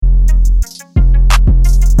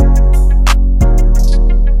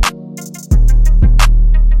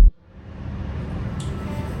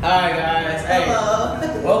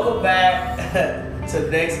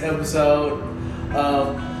next episode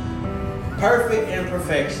of Perfect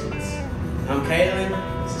Imperfections. I'm Kaylin.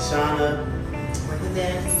 This is Shauna.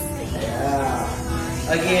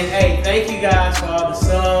 Again, hey, thank you guys for all the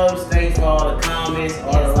subs. Thanks for all the comments,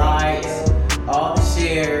 all the likes, all the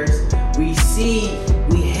shares. We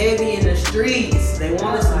heavy in the streets. They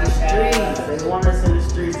want us in the streets. They want us in the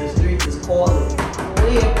streets. The streets is calling.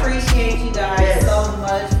 We appreciate you guys so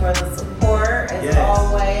much for the support. As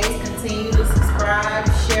always, continue to subscribe,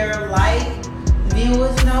 share, like.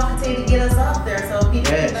 Viewers, continue to get us up there so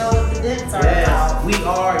people can know what the dents are about. We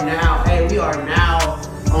are now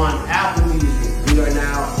on Apple Music. We are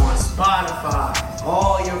now on Spotify.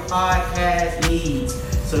 All your podcast needs.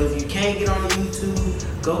 So if you can't get on the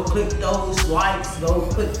YouTube, go click those likes, go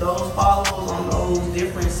click those follows on those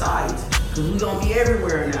different sites. Because we're going to be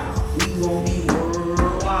everywhere now. We're going to be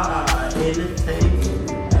worldwide entertainment.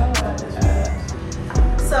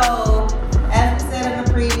 So, as we said in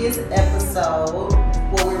the previous episode,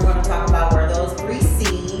 what we were going to talk about were those 3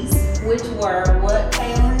 C's, which were what,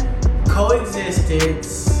 Kaylin?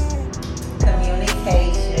 Coexistence,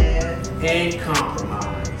 communication, and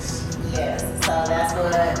compromise. Yes, so that's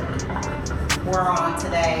what we're on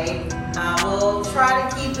today. We'll try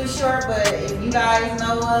to keep it short, but if you guys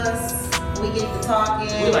know us, we get to talking.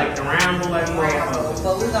 We like to ramble like motherfuckers.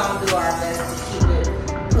 But we're going to do our best to keep it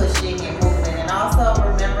pushing and moving. And also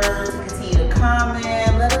remember to continue to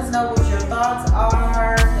comment. Let us know what your thoughts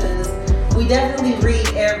are, because we definitely read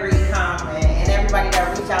every comment. And everybody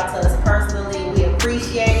that reach out to us personally, we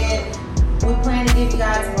appreciate it. We plan to give you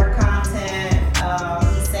guys more content.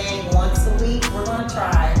 He's saying once a week. We're going to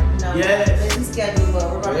try. Busy schedule, but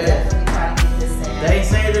we're going to definitely try to get this in. They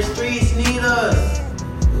say the streets need us.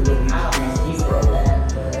 I don't know hero.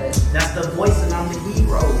 That's the voice, and I'm the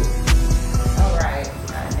hero. All right.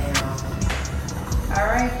 Goddamn. All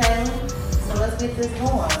right, Caleb. So let's get this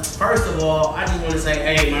going. First of all, I just want to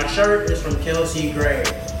say, hey, my shirt is from Kelsey Gray.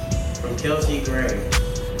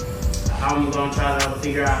 I'm going to try to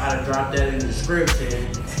figure out how to drop that in the description.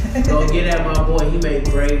 Go get at my boy. He made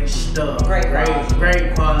great stuff.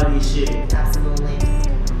 Great quality shit. Absolutely.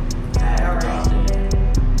 All right.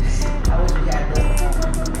 I wish we had the.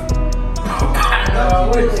 Don't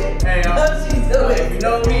you do it. Hey, don't you do it. You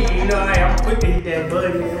know me. Hey, I'm quick to hit that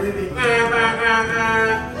button. I'm quick to hit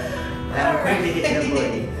that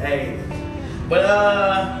button. Hey. But,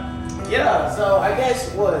 so I guess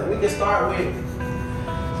we can start with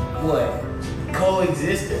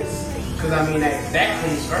coexistence. Because that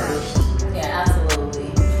comes first. Yeah, absolutely.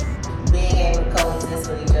 Being able to coexist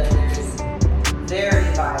with each other is very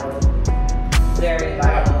vital. Very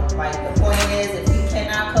vital. Like, the point is, if you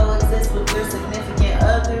cannot coexist with your significant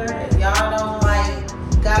other, if y'all don't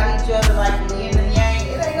got each other like the yin and yang,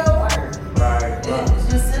 it ain't gonna work. Right. It's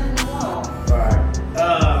just simply wrong. Right.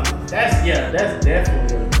 That's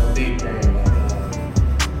definitely a big thing.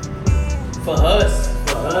 For us,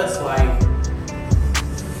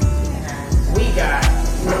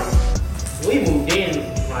 we moved in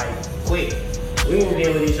quick. We moved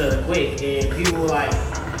in with each other quick, and people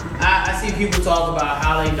I see people talk about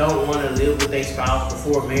how they don't want to live with their spouse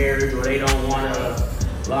before marriage, or they don't want to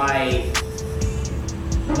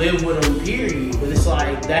live with them, period. But it's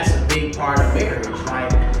that's a big part of marriage.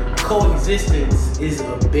 Coexistence is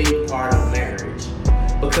a big part of marriage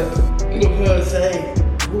because say,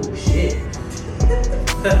 oh shit.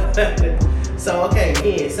 So again,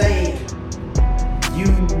 say you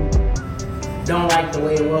don't like the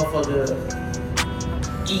way a motherfucker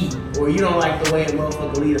eat, or you don't like the way a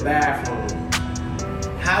motherfucker leave the bathroom.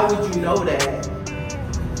 How would you know that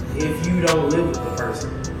if you don't live with the person?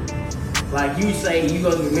 You say you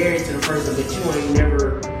gonna get married to the person, but you ain't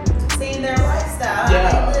never seen their lifestyle.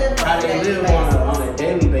 How they live on a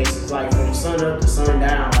daily basis, from sun up to sun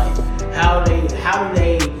down. How do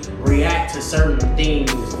they react to certain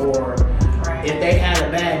things, or if they had a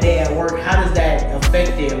bad day at work, how does that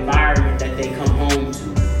affect the environment that they come home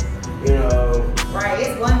to? Right.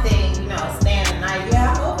 It's one thing, staying the night.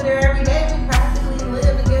 Yeah, I'm over there every day. We practically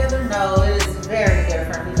live together. No, it is very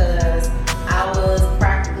different because I was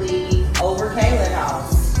practically over Kayla's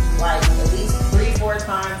house, at least 3-4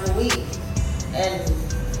 times a week, and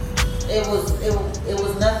it was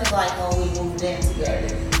nothing like when we moved in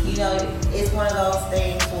together. It's one of those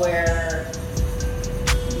things where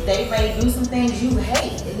they may do some things you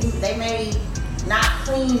hate, and they may not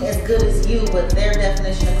clean as good as you, but their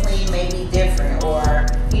definition of clean may be different, or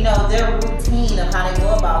their routine of how they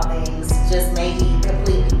go about things just may be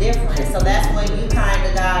completely different. So that's when you kind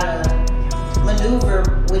of gotta maneuver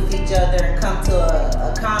with each other and come to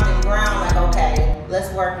a common ground. Okay,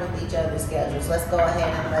 let's work with each other's schedules. Let's go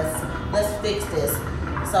ahead and let's fix this.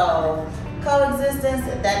 So coexistence,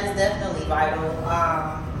 that is definitely vital.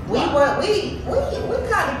 We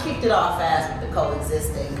kind of kicked it off fast with the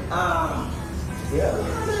coexisting.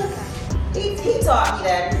 He taught me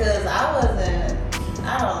that because I don't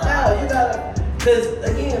know. No, you gotta, because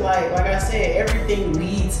again, like I said, everything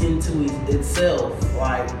leads into itself.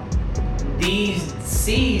 Like these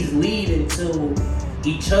seeds lead into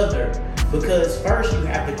each other because first you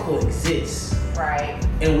have to coexist. Right.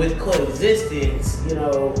 And with coexistence, you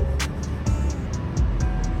know,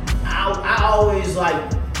 I always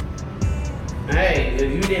like, hey,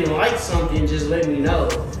 if you didn't like something, just let me know.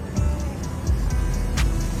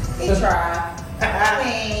 He tried. I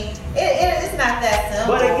mean, it's not that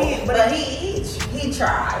simple. But he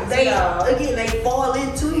tries. They fall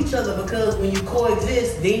into each other because when you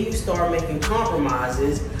coexist, then you start making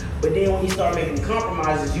compromises. But then when you start making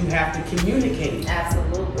compromises, you have to communicate.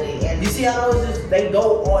 Absolutely. And you see how they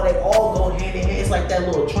all go hand in hand. It's like that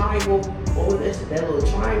little triangle. What was this? That little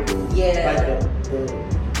triangle. Yeah. Like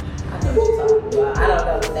I know what you're talking about. I don't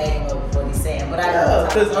know the name of what he's saying, but I know.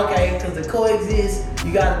 Because to coexist,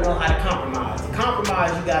 you gotta know how to compromise. To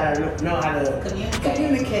compromise, you gotta know how to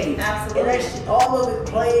communicate. Absolutely. And that all of it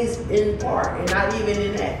plays in part, and not even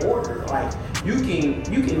in that order. Like you can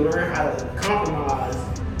learn how to compromise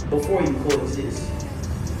before you coexist,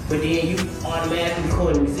 but then you automatically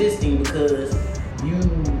coexisting because you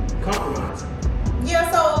compromise. Yeah.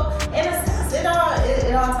 So in a sense, it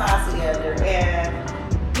all ties together,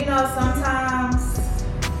 and you know sometimes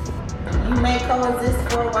you may coexist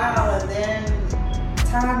for a while, and then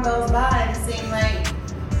time goes by and it seems like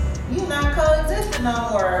you're not coexisting no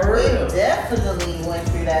more. We definitely went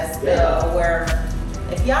through that spell where,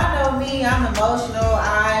 if y'all know me, I'm emotional.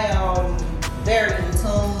 I am very in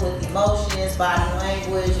tune with emotions, body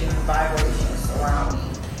language, and vibrations around me.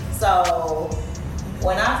 So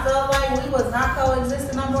when I felt like we was not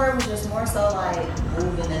coexisting no more, it was just more so like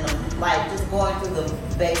moving in them, like just going through the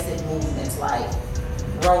basic movements like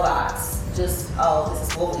robots. Just, this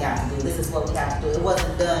is what we have to do. This is what we have to do. It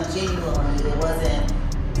wasn't done genuinely.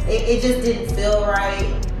 It just didn't feel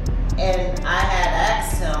right. And I had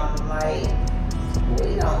asked him, like,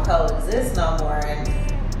 we don't coexist no more. And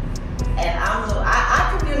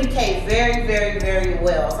I communicate very, very, very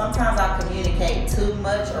well. Sometimes I communicate too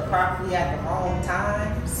much or properly at the wrong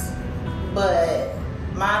times. But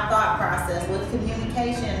my thought process with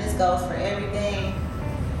communication, this goes for everything,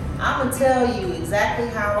 I'm going to tell you exactly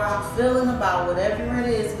how I'm feeling about whatever it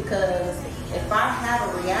is, because if I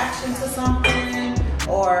have a reaction to something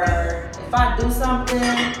or if I do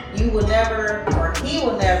something, you will never, or he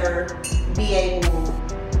will never be able,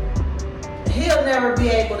 he'll never be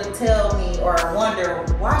able to tell me or wonder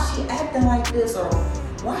why she acting like this or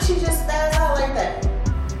why she just spaz out like that,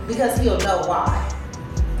 because he'll know why.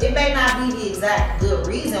 It may not be the exact good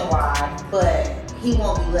reason why, but he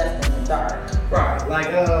won't be left in the dark. Right, like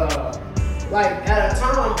at a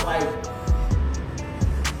time, like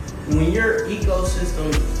when your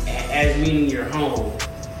ecosystem, as meaning your home,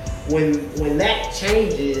 when that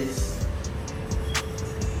changes,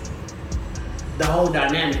 the whole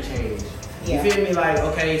dynamic changes. Yeah. You feel me? Like,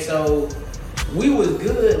 okay, so we was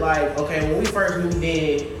good. Like, okay, when we first moved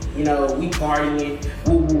in, you know, we partying,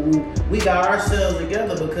 woo woo woo. We got ourselves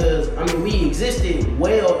together because we existed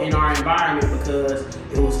well in our environment because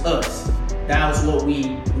it was us. That was what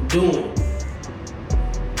we were doing.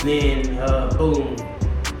 Then, boom,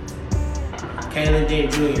 Kalen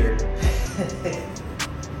Dent Jr.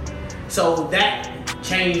 So that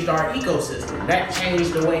changed our ecosystem. That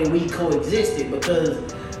changed the way we coexisted because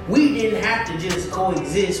we didn't have to just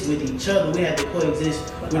coexist with each other. We had to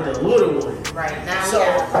coexist with the little one. Right now, so,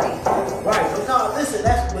 right. So no, listen.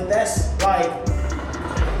 That's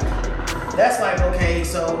like okay.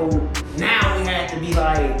 So now we have to be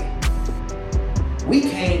like, we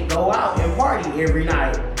can't go out and party every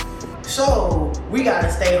night. So we gotta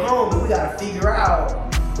stay home and we gotta figure out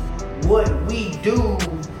what we do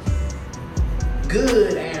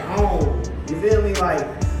good at home. You feel me? Like,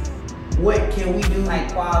 what can we do?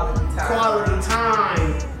 Like quality time. Quality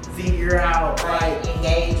time. Figure out, like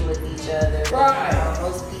engage with each other. Right. You know,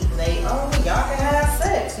 most people y'all can have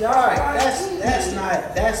sex. Y'all right. That's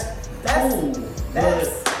cool.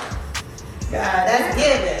 That's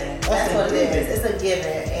given. That's what it is. It's a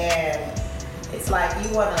given, and it's like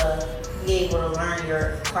you want to be able to learn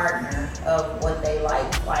your partner of what they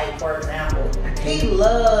like. Like, for example, he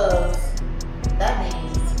loves. That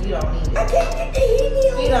means you don't need it. I can't get the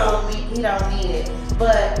helium. He don't need it.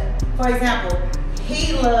 But for example,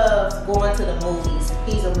 he loves going to the movies.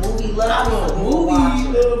 He's a movie lover. I'm a movie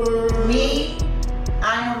lover. Me,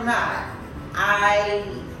 I am not. I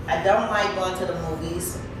I don't like going to the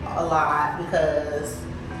movies a lot because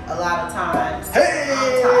a lot of times I'm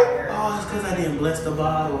tired. Oh, it's because I didn't bless the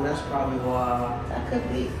bottle. That's probably why. That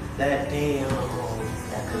could be. That damn.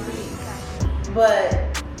 That could be.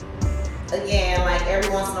 But again, like every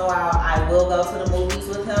once in a while, I will go to the movies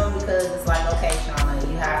with him because it's like, okay, Shauna,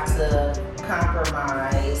 you have to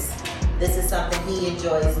compromise. This is something he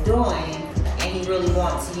enjoys doing, and he really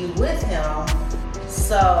wants you with him.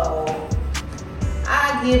 So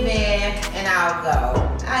I give in and I'll go.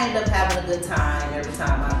 I end up having a good time every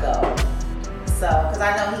time I go. So, because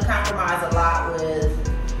I know he compromises a lot with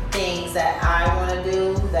things that I want to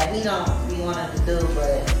do that he don't be wanting to do.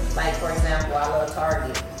 But like, for example, I love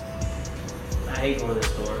Target. I hate going to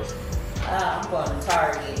stores. I'm going to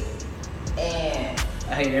Target, and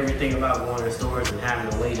I hate everything about going to stores and having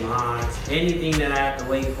to wait lines. Anything that I have to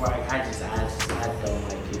wait for, I don't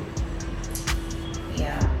like it.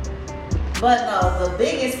 yeah. But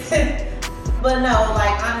no,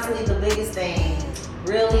 like honestly, the biggest thing,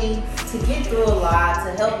 really, to get through a lot,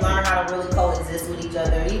 to help learn how to really coexist with each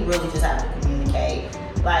other, you really just have to communicate.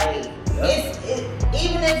 Like,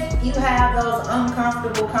 even if you have those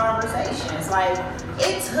uncomfortable conversations, like,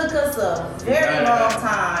 it took us a very long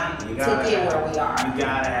time to get where we are. You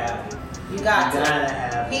gotta have it. You got to.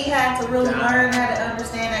 Have it. He had to really learn how to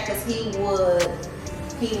understand that because he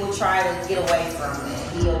would try to get away from it.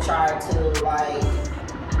 He'll try to, like,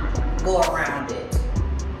 go around it.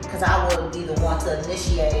 Because I would be the one to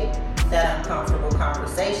initiate that uncomfortable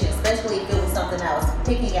conversation, especially if it was something that was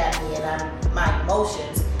picking at me and my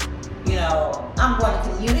emotions. You know, I'm going to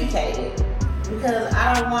communicate it because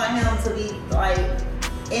I don't want him to be like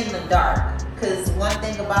in the dark. Because one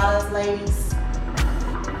thing about us ladies,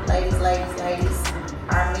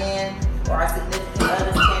 our men or our significant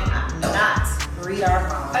others cannot read our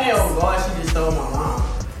minds. Hey, oh God, she just stole my mom.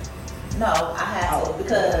 No, I had to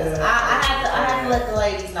because I had to let the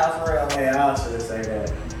ladies know for real. Hey, I should say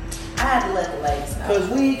that. I had to let the ladies know. Because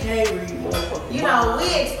we can't read motherfuckers. You know, we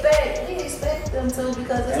expect them to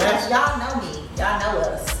because it's like y'all know me. Y'all know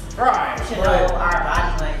us. Right. You should know our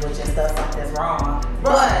body language and stuff like that's wrong.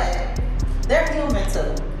 But they're human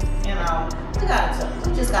too. You know,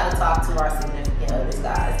 we just gotta talk to our significant others,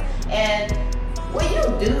 guys. And when you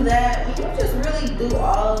do that, when you just really do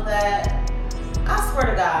all of that, I swear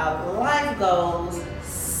to God, life goes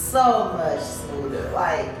so much smoother.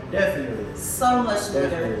 Like, definitely. So much smoother.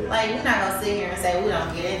 Definitely. Like, we're not gonna sit here and say we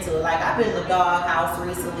don't get into it. Like, I've been in the dog house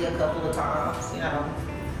recently a couple of times, you know.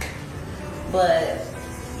 But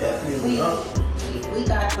definitely. We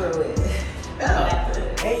got through it.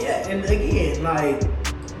 And again, like,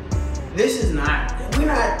 we're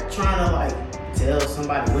not trying to like tell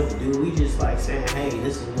somebody what to do. We just like saying, hey,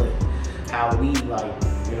 this is how we like,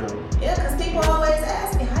 you know. Yeah, because people always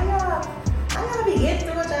ask me, how y'all be getting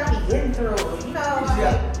through what y'all be getting through? You know,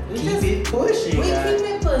 like, keep it pushing. We keep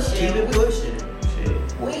it pushing. Keep it pushing.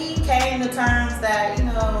 Shit. We came to terms that, you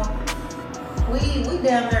know, we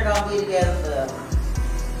damn near gonna be together forever.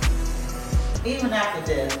 Even after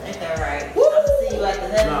death, ain't that right? Woo! I'm gonna see you at the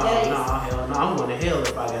heaven gates. No, hell no. I'm going to hell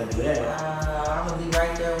if I gotta do that. I'm gonna be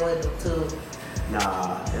right there with them too.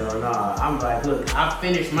 Nah, hell nah. I'm like, look, I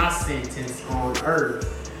finished my sentence on earth.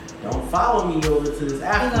 Don't follow me over to this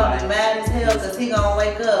afterlife. He gonna be mad as hell because he gonna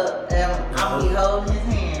wake up and I'm gonna be holding his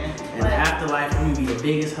hand. In the afterlife, I'm gonna be the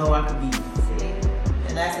biggest hoe I could be. See?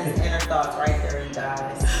 And that's his inner thoughts right there, you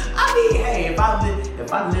guys. I mean, hey, if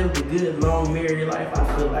I lived a good, long, married life,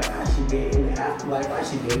 I feel like I should be in the afterlife. I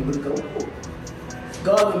should be able to go home.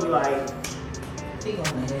 God would be like, he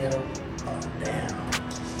going to hell. Oh,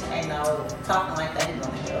 damn. Ain't no talking like that, he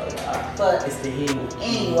going to hell, y'all. But it's the him.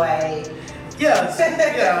 Anyway. Yeah,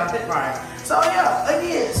 right. So yeah,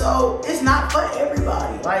 again, so it's not for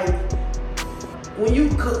everybody. Like when you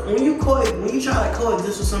try to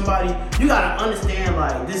coexist with somebody, you gotta understand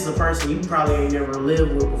like this is a person you probably ain't never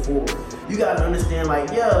lived with before. You gotta understand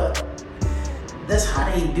like that's how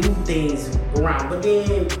they do things around. But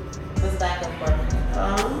then let's back up for a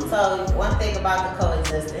minute. So one thing about the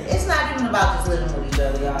coexistence, it's not even about just living with each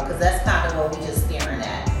other, y'all, because that's kind of what we just staring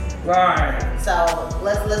at. Right. So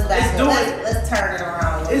let's back up. Let's turn it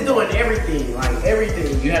around. It's doing everything, like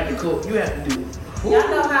everything. You have to cook. You have to do. Y'all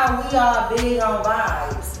know how we are big on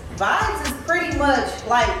vibes. Vibes is pretty much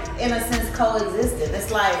like, in a sense, coexisting.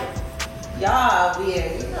 It's like y'all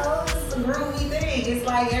being, you know, it's a groovy thing. It's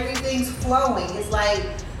like everything's flowing. It's like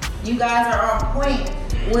you guys are on point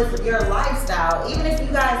with your lifestyle, even if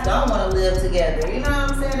you guys don't want to live together. You know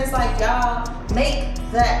what I'm saying? It's like y'all make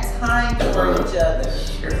that time for each other.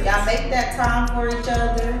 Y'all make that time for each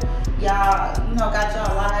other. Y'all, you know, got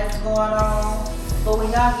y'all lives going on. But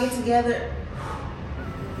when y'all get together,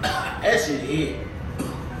 That shit hit.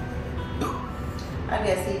 I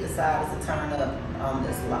guess he decided to turn up on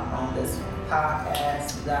this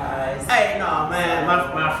podcast, you guys. Hey, no, man,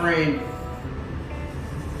 my friend,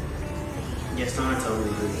 yes, son told me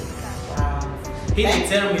to do it. Wow. He didn't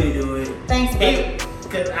tell me to do it. Thanks, baby.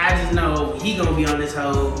 Because I just know he gonna be on this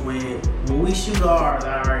hoe when we shoot ours.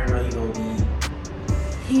 I already know he gonna be.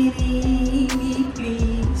 Hit me,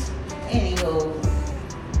 please. Anywho,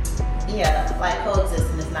 yeah, like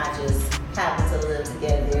coexisting is not just having to live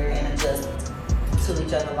together and adjust to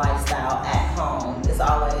each other's lifestyle at home. It's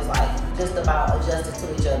always like just about adjusting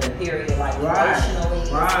to each other, period. Like emotionally,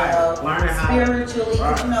 spiritually.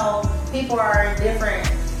 Right. You know, people are in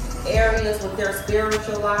different areas with their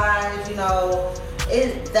spiritual lives, you know.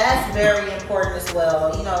 That's very important as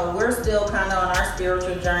well. You know, we're still kind of on our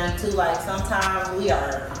spiritual journey too. Like sometimes we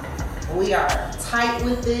are tight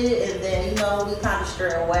with it, and then you know we kind of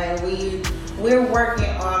stray away. We're working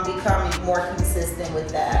on becoming more consistent with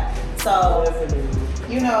that. So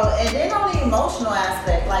you know, and then on the emotional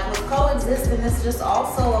aspect, like with coexisting, it's just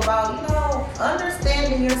also about you know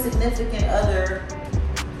understanding your significant other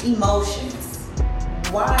emotions.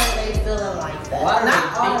 Why are they feeling like that?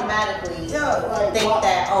 Not automatically think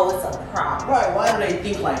that, oh, it's a problem. Right, why do they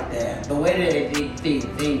think like that? The way that they think,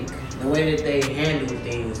 the way that they handle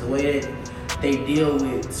things, the way that they deal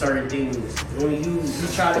with certain things. When you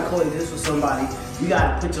try to coexist with somebody, you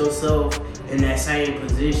gotta put yourself in that same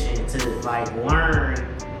position to like learn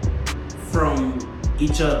from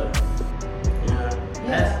each other.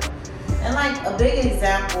 Yeah. And like a big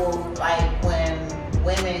example, like when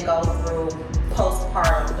women go through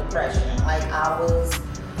postpartum depression. Like I was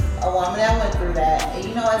a woman that went through that, and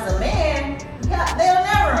you know, as a man, they'll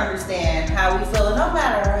never understand how we feel. No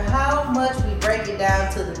matter how much we break it down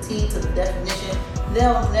to the T, to the definition,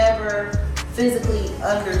 they'll never physically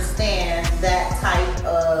understand that type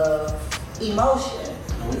of emotion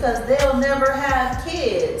because they'll never have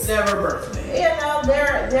kids. Never birthday. You know,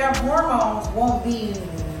 their hormones won't be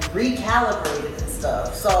recalibrated and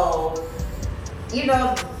stuff. So, you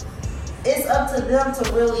know, it's up to them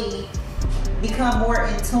to really become more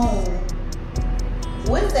in tune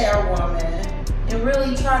with their woman and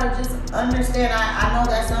really try to just understand. I know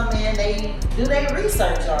that some men, they do their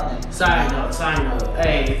research on it. Side note.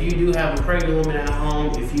 Hey, if you do have a pregnant woman at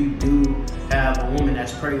home, if you do have a woman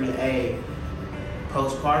that's pregnant, hey,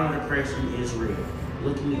 postpartum depression is real.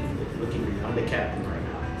 Look at me. I'm the captain right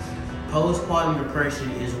now. Postpartum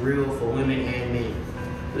depression is real for women and men.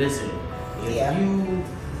 Listen, if you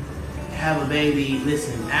have a baby,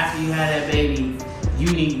 listen, after you have that baby,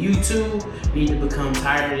 you two need to become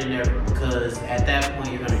tighter than ever because at that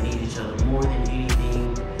point you're gonna need each other more than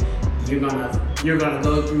anything. You're gonna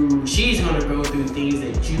go through, she's gonna go through things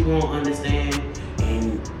that you won't understand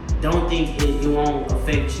and don't think it won't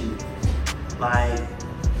affect you. Like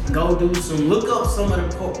go do look up some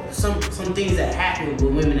of the some things that happen with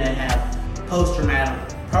women that have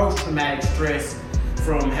post-traumatic stress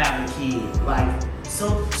from having kids. Like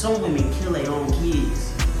some women kill their own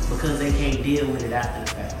kids because they can't deal with it after the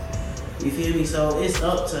fact. You feel me? So it's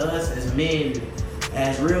up to us as men,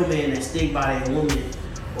 as real men that stick by their woman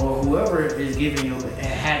or whoever is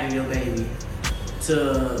having your baby,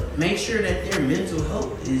 to make sure that their mental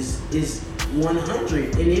health is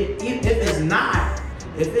 100. And if it's not,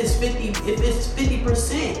 if it's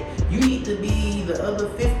 50%, you need to be the other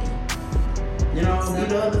 50. You know, be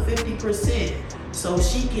the other 50%. So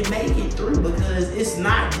she can make it through because it's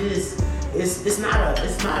not a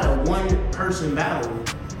one person battle.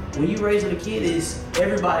 When you raising a kid,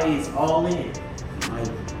 everybody is all in. Like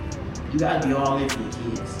you gotta be all in for your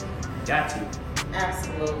kids. Got to.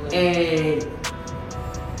 Absolutely. And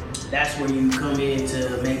that's where you come in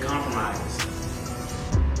to make compromises.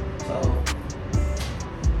 So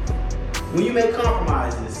when you make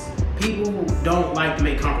compromises, people don't like to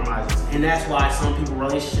make compromises, and that's why some people's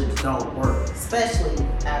relationships don't work. Especially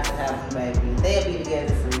after having a baby. They'll be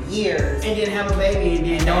together for years. And then have a baby and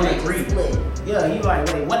then don't agree. Split. Yeah, you like,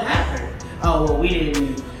 wait, what happened? Oh, well, we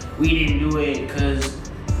didn't do it because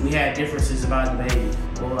we had differences about the baby.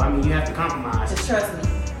 Well, I mean, you have to compromise. Just trust me.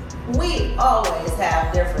 We always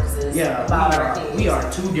have differences about our kids. We are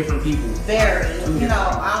two different people. Very.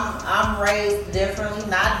 I'm raised differently,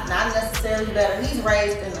 not necessarily better. He's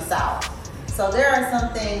raised in the South. So there are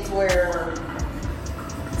some things where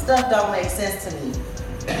stuff don't make sense to me.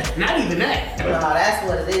 Not even that. No, that's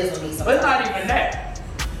what it is with me sometimes. But it's not even that.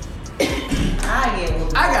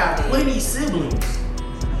 I got plenty siblings.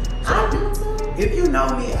 So I do too. if you know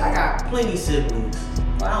me, I got plenty siblings.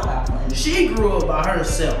 Well, I don't got plenty. She grew up by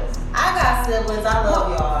herself. I got siblings. I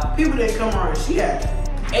love y'all. People that come around, she had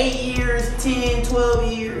 8 years, 10,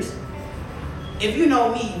 12 years. if you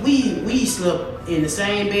know me, we slept in the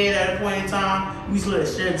same bed at a point in time. We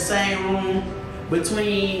slept shared the same room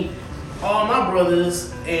between all my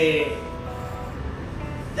brothers, and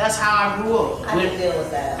that's how I grew up. I didn't deal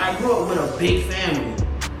with that. I grew up with a big family,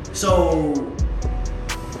 so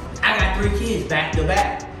I got 3 kids back to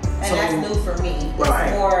back. And so, that's new for me. Right.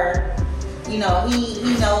 It's more, you know,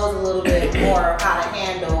 he knows a little bit more how to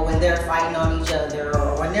handle when they're fighting on each other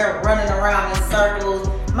or when they're running around in circles.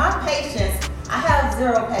 My patience, I have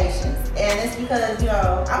 0 patience. And it's because, you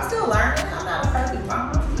know, I'm still learning. I'm not a perfect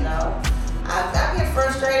mama, you know. I get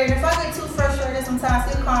frustrated. If I get too frustrated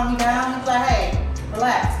sometimes, he'll calm me down. He's like, hey,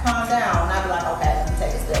 relax, calm down. And I'll be like, okay, let me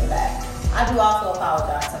take a step back. I do also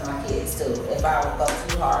apologize to my kids too if I would go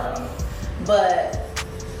too hard on them. But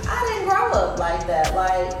I didn't grow up like that.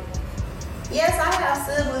 Like, yes, I have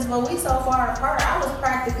siblings, but we so far apart. I was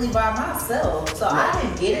practically by myself, so I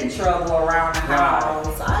didn't get in trouble around the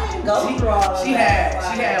house. I didn't go through all of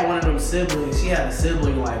that. She had one of them siblings. She had a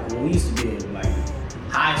sibling like when we used to be in like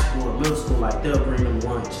high school or middle school. Like they'll bring them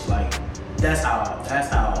lunch. Like that's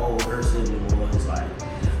how old her sibling was. Like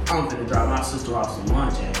I'm gonna drop my sister off some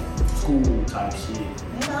lunch at school type shit.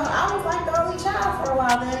 You know, I was like the only child for a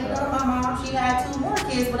while then. You know, my mom, she had 2 more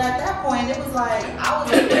kids, but at that point, it was like, I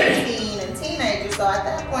was a 15 and teenager, so at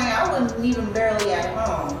that point, I wasn't even barely at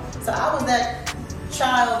home. So I was that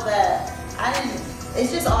child that I didn't,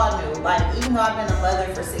 it's just all new. Like, even though I've been a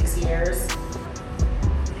mother for 6 years,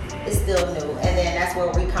 it's still new. And then that's where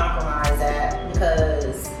we compromise at,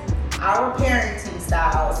 because our parenting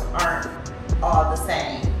styles aren't all the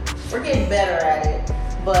same. We're getting better at it,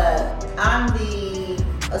 but I'm the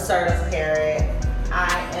assertive parent. I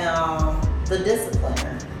am the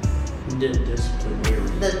discipliner. The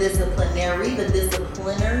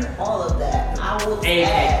discipliner, all of that. I whoop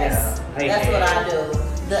ass. That's what I do.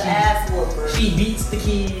 The ass whooper. She beats the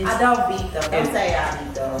kids. I don't beat them. Don't say I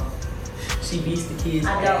beat them. She beats the kids.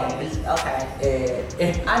 I don't beat.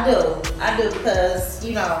 Okay. I do because,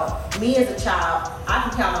 you know, me as a child, I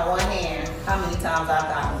can count on one hand how many times I've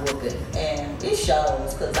gotten whooping, and it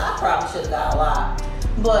shows because I probably should have got a lot.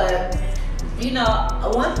 But you know,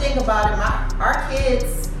 one thing about it, our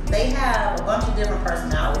kids, they have a bunch of different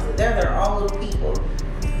personalities. They're their own little people.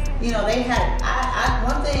 You know, they had.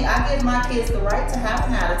 One thing, I give my kids the right to have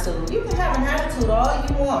an attitude. You can have an attitude all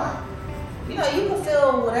you want. You know, you can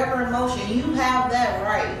feel whatever emotion. You have that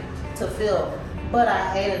right to feel. But I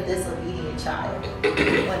hate a disobedient child.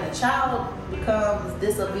 When a child becomes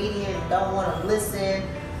disobedient and don't want to listen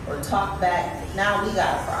or talk back, now we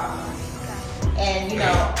got a problem. And you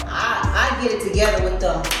know, I get it together with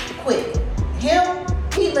them quick. Him,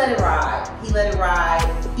 he let it ride.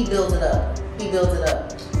 He builds it up.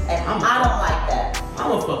 And I don't like that.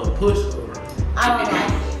 I'm a fucking pushover. I don't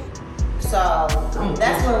like it. So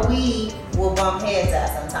that's where we will bump heads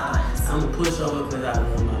at sometimes. I'm a pushover because I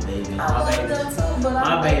love my baby. I love them too,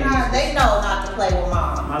 but they know not to play with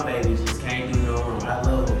mom. My baby just can't do no wrong. I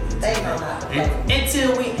love them. They know not to play.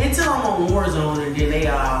 Until I'm on Warzone and then they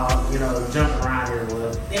all, you know, jump around here.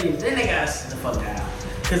 Well, then they gotta sit the fuck down.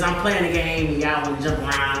 Cause I'm playing the game and y'all wanna jump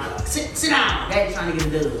around. Sit down. Daddy's trying to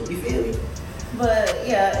get a dub. You feel me? But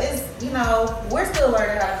yeah, it's, you know, we're still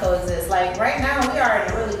learning how to coexist. Like right now, we are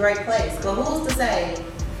in a really great place. But who's to say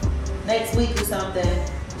next week or something,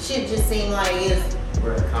 shit just seem like it's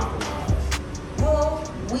we're a compromise. Well,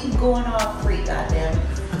 we going off free, goddamn.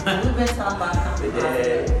 We've been talking about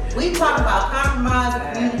compromise. We talking about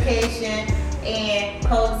compromise, communication, and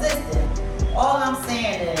coexisting. All I'm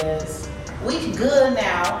saying is we good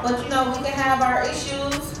now, but you know we can have our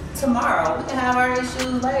issues tomorrow. We can have our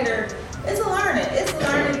issues later. It's a learning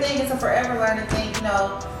thing. It's a forever learning thing. You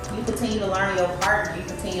know, you continue to learn your partner. You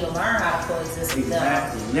continue to learn how to coexist with them.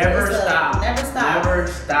 Exactly. Never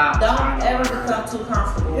stop. Don't ever become too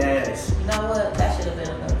comfortable. Yes. You know what? That should have been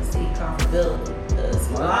another seed, comfortability. Because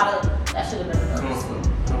that should have been another seed.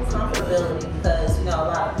 Comfortability. Because, you know, a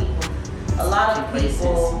lot of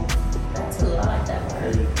people, that too, I like that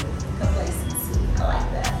word. Complacency. I like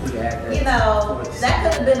that. You know, that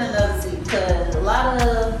could have been another seed because a lot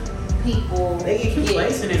of people they get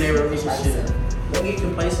complacent in their relationship.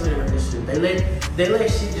 They let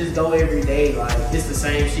shit just go every day. Like it's the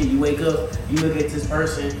same shit. You wake up, you look at this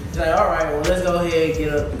person, it's like, all right, well let's go ahead and get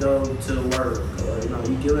up and go to work. Or, you know,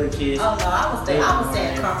 you give her a kiss. Oh no, I was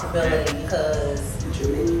saying comfortability because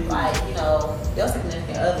like, you know, your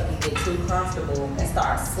significant other can get too comfortable and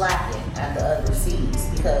start slacking at the other C's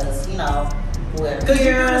because, you know, because you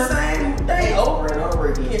do the same thing over and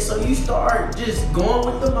over again. So you start just going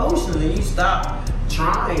with the motions and you stop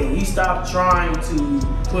trying. You stop trying to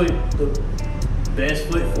put the best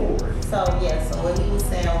foot forward. So yeah, so what he was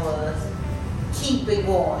saying was keep it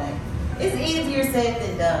going. It's easier said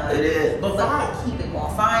than done. It is, but keep it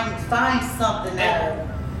going. Find something that.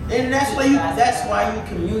 And that's why you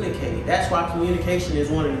communicate. That's why communication is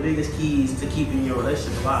one of the biggest keys to keeping your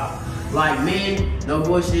relationship alive. Like men, no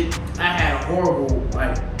bullshit. I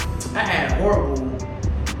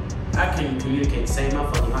couldn't communicate to save my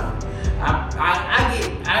fucking life.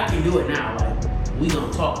 I can do it now. Like, we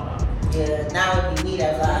gonna talk about it. Yeah, now it be me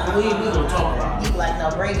that's like, we gonna talk about it. He like, no,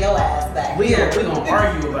 bring your ass back. We gonna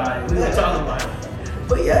argue about it. We gonna talk about it.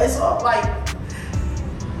 But yeah, it's all like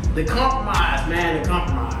the compromise, man. The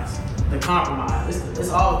compromise. It's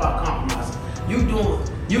all about compromise.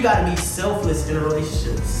 You gotta be selfless in a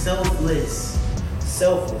relationship. Selfless.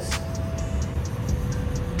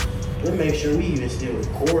 Let me make sure we even still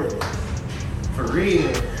recording. For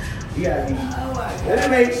real. You gotta be. Oh my God. Let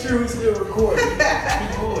me make sure we still recording. Keep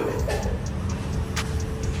going.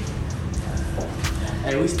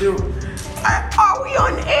 Hey, we still. Are we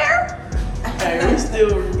on air?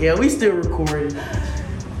 Hey, we still recording.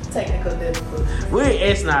 Technical difficulty.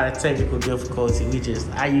 It's not a technical difficulty.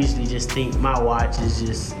 I usually just think my watch is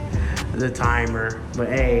just the timer. But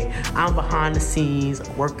hey, I'm behind the scenes,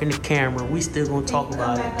 working the camera. We still gonna talk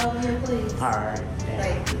about it. Come back over here, please. All right.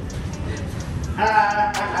 Thank you.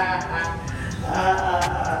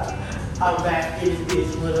 I'm back in this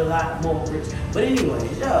bitch with a lot more rich. But anyway,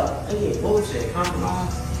 again, what was that?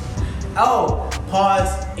 Compromise? Oh,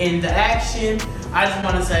 pause in the action. I just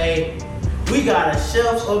want to say, we got a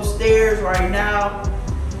chef upstairs right now.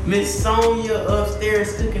 Miss Sonia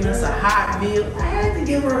upstairs cooking us a hot meal. I had to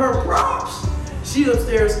give her props. She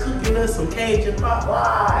upstairs cooking us some Cajun pot.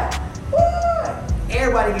 Why?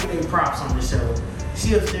 Everybody get their props on the show.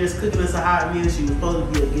 She upstairs cooking us a hot meal. She was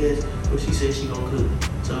supposed to be a guest, but she said she gonna cook.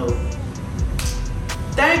 So,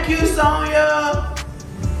 thank you, Sonia.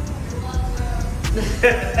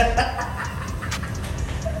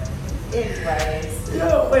 Anyways.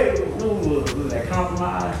 Yo, wait, was that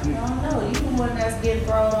compromise? I don't know. You the one that's getting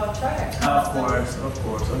thrown off track. Of course.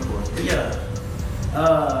 But yeah.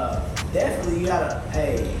 Definitely you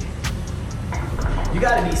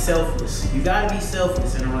gotta be selfless. You gotta be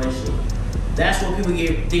selfless in a relationship. That's when people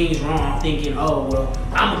get things wrong, thinking, oh, well,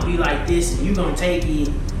 I'm gonna be like this and you gonna take it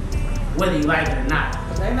whether you like it or not.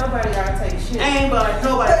 Ain't nobody gotta take shit. Ain't nobody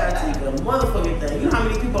gotta take a motherfucking thing. You know how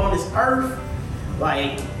many people on this earth,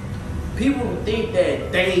 like, people think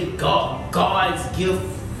that they got God's gift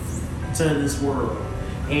to this world.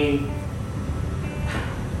 And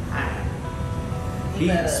he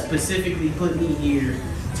specifically put me here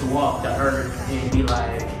to walk the earth and be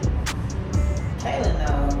like, Kayla,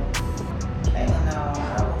 no. I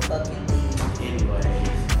will fucking leave.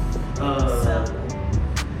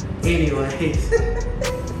 Anyways.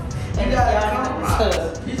 And you gotta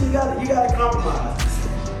compromise. You gotta compromise.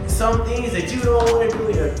 Some things that you don't want to do,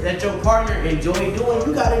 that your partner enjoy doing,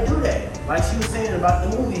 you gotta do that. Like she was saying about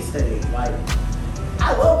the movies today. Like,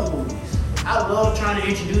 I love the movies. I love trying to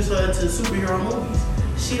introduce her to superhero movies.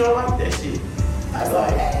 She don't like that shit. I'm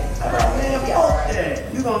like, man, fuck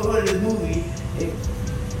that. You gonna go to this movie,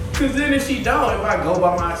 cause then if she don't, if I go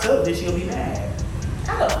by myself, then she'll be mad. I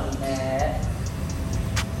don't be mad.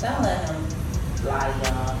 Don't let him lie,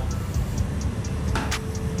 y'all.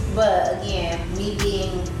 But again, me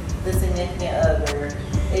being the significant other,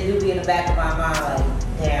 it do be in the back of my mind like,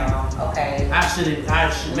 damn, okay.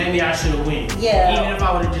 Maybe I should have went. Yeah. Even if I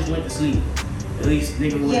would have just went to sleep, at least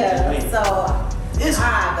nigga would have just went. So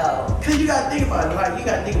I go. Cause you gotta think about it. Like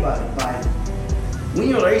when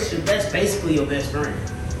you're in a relationship, that's basically your best friend.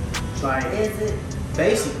 Like, is it?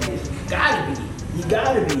 Basically, you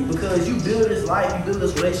gotta be because you build this life, you build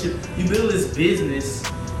this relationship, you build this business.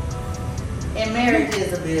 And marriage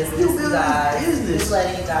is a business, you build guys. This business. Just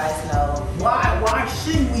letting you guys know. Why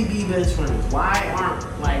shouldn't we be best friends?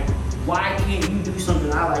 Why can't you do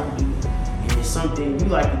something I like to do and something you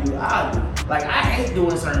like to do I do? Like, I hate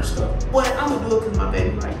doing certain stuff, but I'm gonna do it because my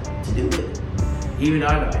baby like to do it. Even though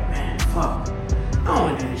I'm like, man, fuck, I don't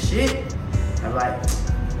wanna do this shit. I'm like,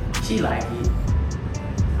 she like it.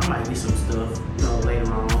 I might get some stuff,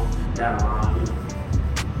 later on, down the line,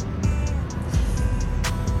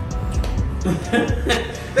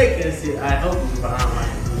 They couldn't see it. I hope it was behind my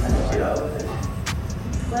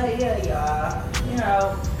But yeah,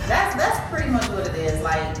 y'all, that's pretty much what it is.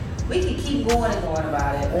 Like, we can keep going and going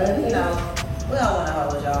about it, but we don't want to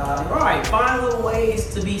hold y'all. Right, find little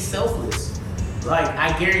ways to be selfless. Like,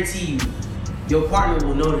 I guarantee you, your partner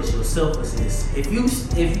will notice your selflessness. If you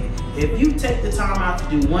take the time out to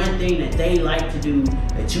do one thing that they like to do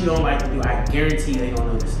that you don't like to do, I guarantee they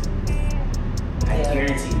gonna notice it. I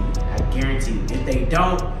guarantee you. If they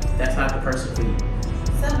don't, that's not the person for you.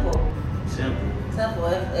 Simple. Simple. Simple.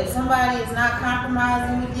 If somebody is not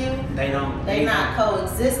compromising with you, They're not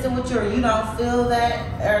coexisting with you, or you don't feel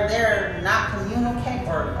that, or they're not communicating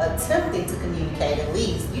or attempting to communicate at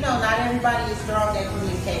least. You know, not everybody is strong at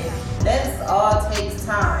communicating. That all takes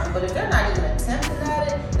time. But if they're not even attempting at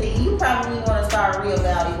it, then you probably want to start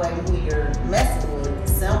reevaluating who you're messing with.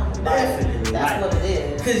 Simple. Definitely. That's what it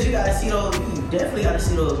is. Because you gotta see those. You definitely gotta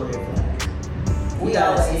see those red flags. We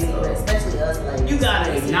always see it, especially us ladies. You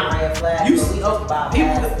gotta acknowledge. You see,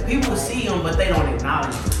 people see them, but they don't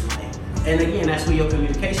acknowledge them. Like, and again, that's where your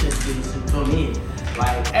communication skills come in.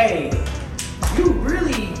 Like, hey, you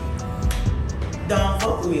really don't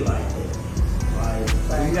fuck with me like that.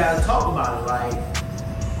 Like, you gotta talk about it. Like,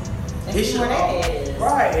 and see where that is.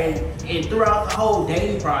 Right, and throughout the whole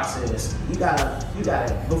dating process, you gotta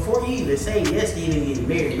before you even say yes to even getting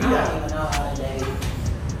married, you I don't even know how to date.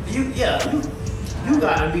 You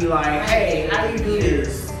gotta be like, hey, how do you do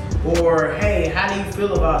this? Or hey, how do you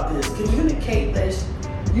feel about this? Communicate that.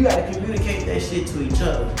 You gotta communicate that shit to each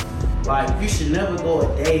other. Like, you should never go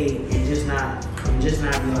a day and just not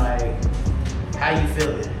be like, how you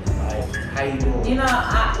feeling? Like, how you doing? You know,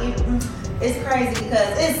 it's crazy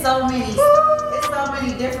because it's so many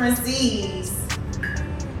different C's.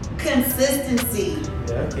 Consistency.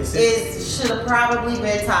 Should have probably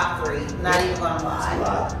been top 3. Not even gonna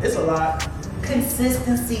lie. It's a lot.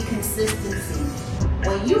 Consistency.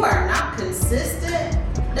 When you are not consistent,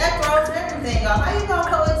 that throws everything off. How you gonna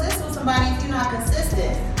coexist with somebody if you're not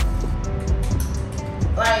consistent?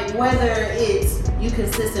 Like, whether it's you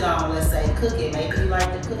consistent on, let's say, cooking, maybe you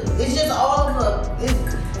like to cook. It's just all of you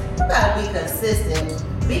gotta be consistent.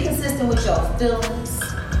 Be consistent with your feelings.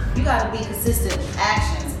 You gotta be consistent with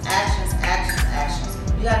actions.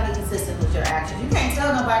 You gotta be consistent with your actions. You can't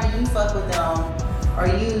tell nobody you fuck with them or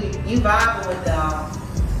you vibing with them,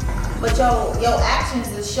 but your actions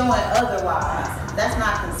is showing otherwise. That's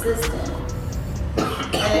not consistent.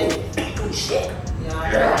 And shit, you know,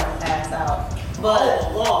 I'm gonna pass out.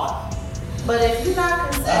 But if you're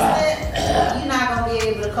not consistent, you're not gonna be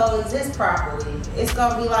able to coexist properly. It's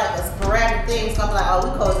gonna be like a sporadic thing. It's gonna be like, oh,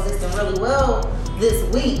 we coexisting really well this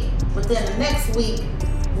week, but then the next week,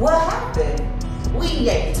 what happened? We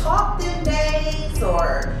ain't talked in days,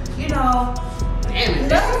 or you know,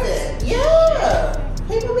 nothing. Yeah,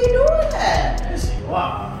 people be doing that.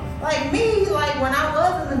 Wow. Like me, like when I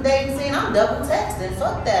was in the dating scene, I'm double texting.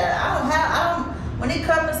 Fuck that. I don't. When it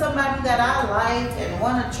comes to somebody that I like and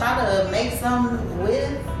want to try to make something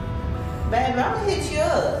with, baby, I'm gonna hit you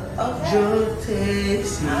up. Okay.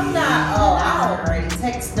 I'm not. Oh, I already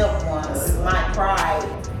texted them once. My pride.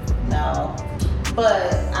 No.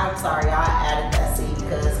 But I'm sorry, I added that C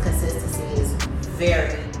because consistency is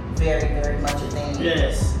very, very, very much a thing.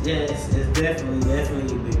 Yes, it's definitely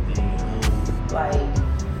a big thing. Like,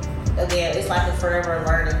 again, it's like a forever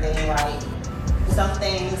learning thing. Like, some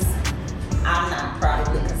things I'm not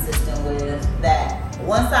probably consistent with that.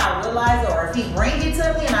 Once I realize it, or if he bring it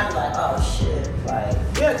to me, and I be like, oh shit, like.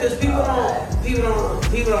 Yeah, because people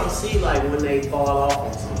don't see like when they fall off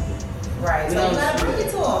on something. Right, so you gotta bring it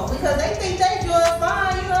to them because they think they doing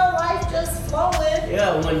fine, you know, life just flowing.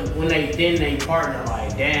 Yeah, when they partner,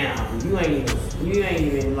 like, damn, you ain't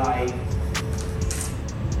even like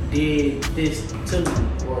did this to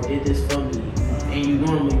me or did this for me, and you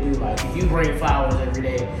normally do. Like, if you bring flowers every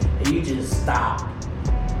day and you just stop,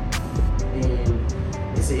 then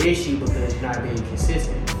it's an issue because you're not being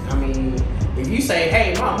consistent. I mean, if you say,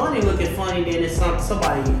 hey, my money looking funny, then it's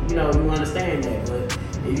somebody, you know, you understand that, but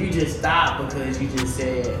if you just stop because you just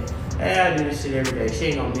said, hey, I do this shit every day, she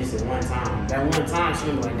ain't gonna miss it one time. That one time she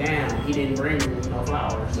gonna be like, damn, he didn't bring me no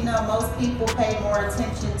flowers. You know, most people pay more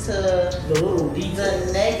attention to the little details,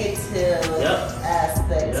 the negative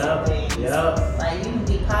aspects of things. Like, you can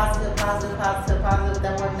be positive,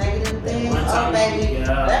 that one negative thing. Oh, baby,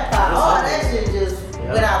 that shit just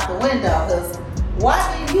went out the window. Because why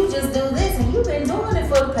didn't you just do this? And you've been doing it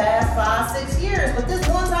for the past 5-6 years. But this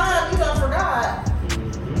one time, you done forgot.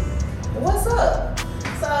 What's up?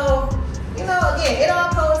 So, you know, again, it all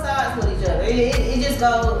coincides with each other. It just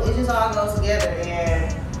all goes together.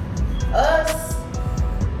 And us,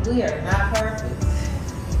 we are not perfect.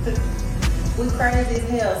 We crazy as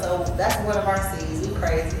hell. So that's one of our C's. We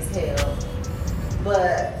crazy as hell.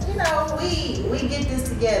 But you know, we get this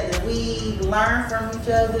together. We learn from each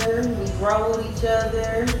other. We grow with each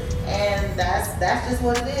other, and that's just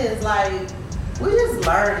what it is. Like, we just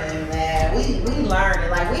learning, man. We learning.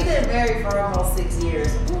 Like, we been married for almost 6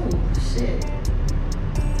 years. Ooh, shit.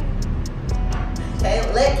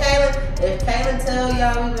 If Kaylin tell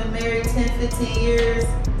y'all we've been married 10, 15 years,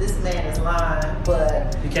 this man is lying,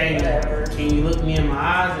 but You can't, whatever. can you look me in my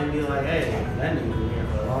eyes and be like, hey, that nigga been here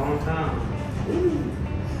for a long time?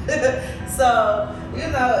 So, you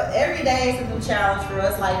know, every day is a new challenge for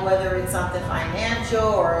us, like whether it's something financial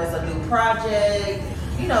or it's a new project,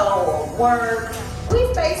 you know, or work.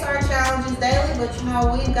 We face our challenges daily, but you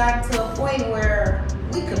know, we've gotten to a point where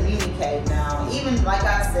we communicate now. Even like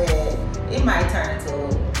I said, it might turn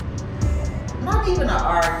into not even an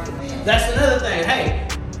argument. That's another thing. Hey,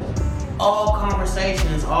 all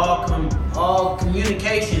conversations, all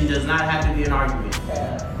communication does not have to be an argument.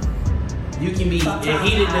 Yeah. You can be a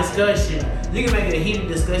heated discussion. You can make it a heated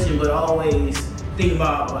discussion, but always think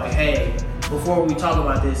about like, hey, before we talk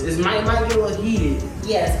about this, it might get a little heated.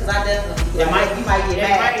 Yes, because I definitely feel You might get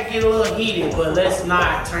mad. might get a little heated, but let's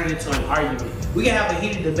not turn it into an argument. We can have a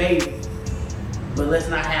heated debate, but let's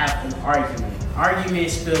not have an argument.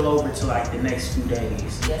 Arguments spill over to like the next few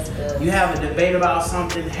days. Yes, it does. You have a debate about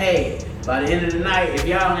something, hey, by the end of the night, if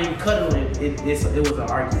y'all ain't cuddling, it was an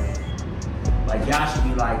argument. Like y'all should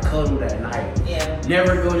be like cuddled at night. Yeah.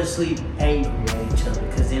 Never go to sleep angry at each other,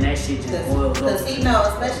 cause then that shit just boils over. Because he knows,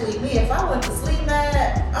 especially me, if I went to sleep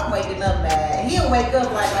mad, I'm waking up mad. He'll wake up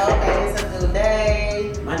like, okay, it's a new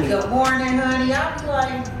day. My nigga- Good morning, honey. I'll be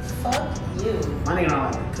like, fuck you. My nigga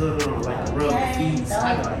don't like to cuddle, don't like to rub the feet.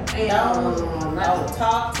 I be like, Don't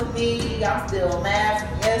talk to me. I'm still mad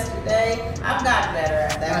from yesterday. I've gotten better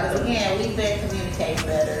at that. Because again, we've been communicating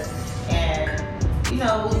better. And, you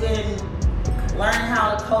know, we've been learning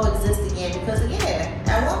how to coexist again. Because again,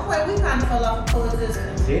 at one point we kind of fell off of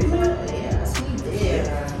coexistence. Did we? Yes, we did.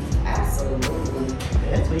 Absolutely.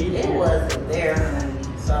 That's what you It do. wasn't there, honey.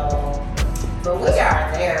 So, but we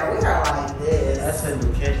are there. We are like this. That's a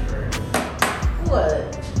new catchphrase.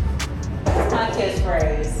 What? That's my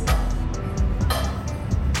catchphrase.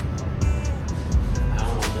 I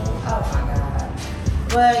don't know. Oh my god.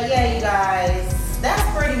 But yeah, you guys, that's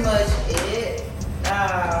pretty much it.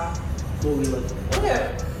 What we looking for?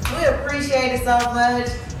 We appreciate it so much.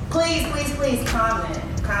 Please comment.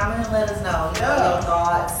 Comment and let us know your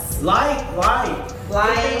thoughts. Like.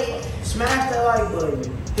 Smash that like button.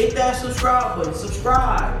 Hit that subscribe button.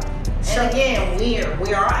 Subscribe. And again, we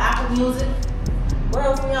are on Apple Music. Where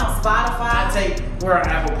else we on? Spotify. We're on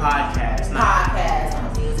Apple Podcasts. Podcast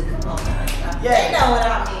on music. Come on, now. Yeah. They know what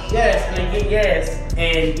I mean. Yes.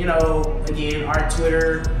 And you know, again, our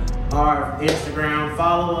Twitter, our Instagram.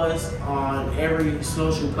 Follow us on every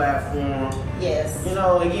social platform. Yes. You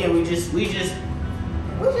know, again, we just We're just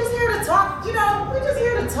here to talk. You know, we're just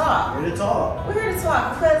here to talk. here to talk. We're here to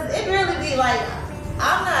talk because it really be like,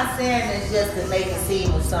 I'm not saying this just to make it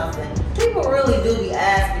seem or something. People really do be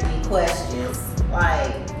asking me questions.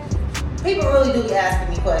 Like, people really do be asking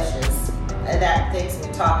me questions and that things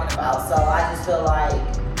we're talking about. So I just feel like,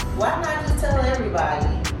 why not just tell everybody?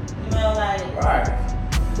 You know, like. Right.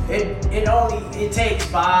 It takes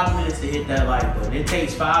 5 minutes to hit that like button. It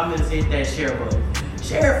takes 5 minutes to hit that share button.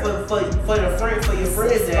 Share it for your friends that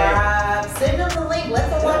Subscribe. Send them the link. Let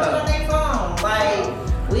them watch it on their phone. Like,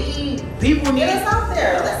 people need. get us out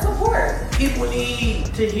there. Let's support. People need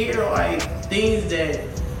to hear like things that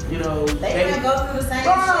you know They might go through the same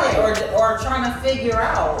Right. shit or trying to figure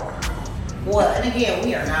out what. And again,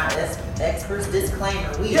 we are not experts.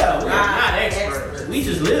 Disclaimer: we Yeah, are we're not experts. We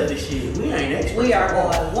just live the shit. We ain't experts. We are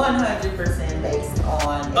going 100% based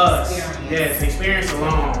on us. experience. Yes, experience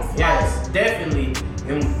alone. Yes, definitely.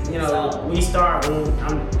 And you know, when we start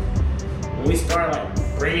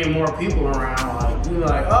like bringing more people around, like we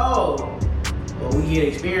like, oh, well, we get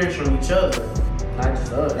experience from each other, not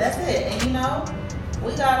just us. That's it. And you know,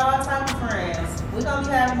 we got all types of friends. We gonna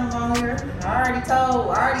be having them on here. I already told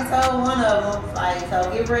one of them. Like,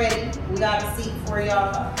 so get ready. We got a seat for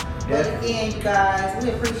y'all. But again, you guys, we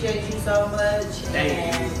appreciate you so much.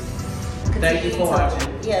 Thank you for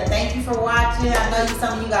watching. Yeah, thank you for watching. I know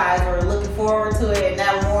some of you guys were looking forward to it, and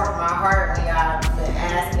that warmed my heart when y'all been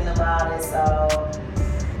asking about it. So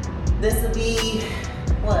this will be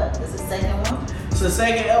what? This is the second one. So the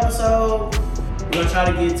second episode, we're gonna try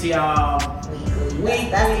to get to y'all weekly.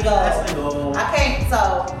 That's the goal. I can't.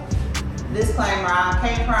 So disclaimer: I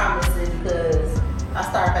can't promise it because I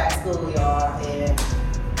start back school, y'all, and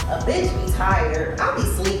a bitch be tired. I be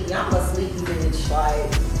sleepy. I'm a sleepy bitch.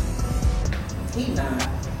 Like, he not,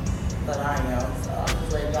 but I am. So I'm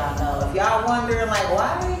just letting y'all know. If y'all wondering, like,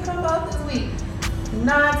 why didn't he come out this week? 9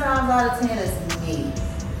 times out of 10, it's me.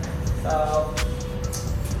 So.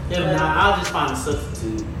 If not, I'll just find a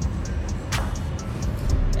substitute.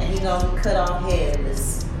 And he gonna be cut off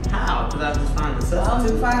headless. How? Because I just find a Why don't you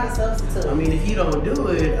substitute. find a substitute? I mean, if you don't do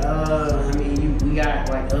it, we we got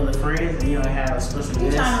like other friends and you know have a special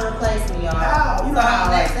You guest. trying to replace me, y'all? How? You know So how,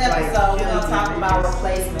 next like, episode we're Kelly gonna talk did about this.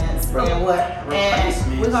 replacements and Replacements.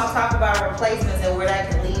 and we're gonna talk about replacements and where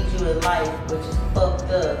that can lead you in life, which is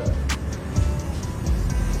fucked up.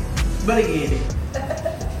 But again,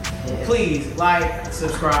 please like,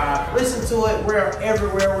 subscribe, listen to it. We're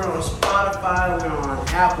everywhere. We're on Spotify. We're on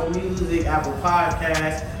Apple Music, Apple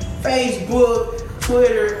Podcasts, Facebook,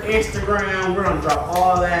 Twitter, Instagram. We're gonna drop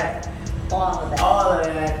all that. All of that. All of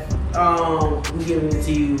that. We're giving it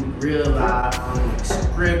to you real live,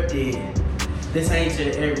 scripted. This ain't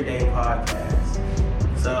your everyday podcast.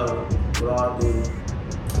 So, we'll all do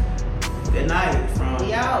good night from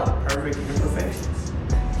We out. Perfect Imperfections.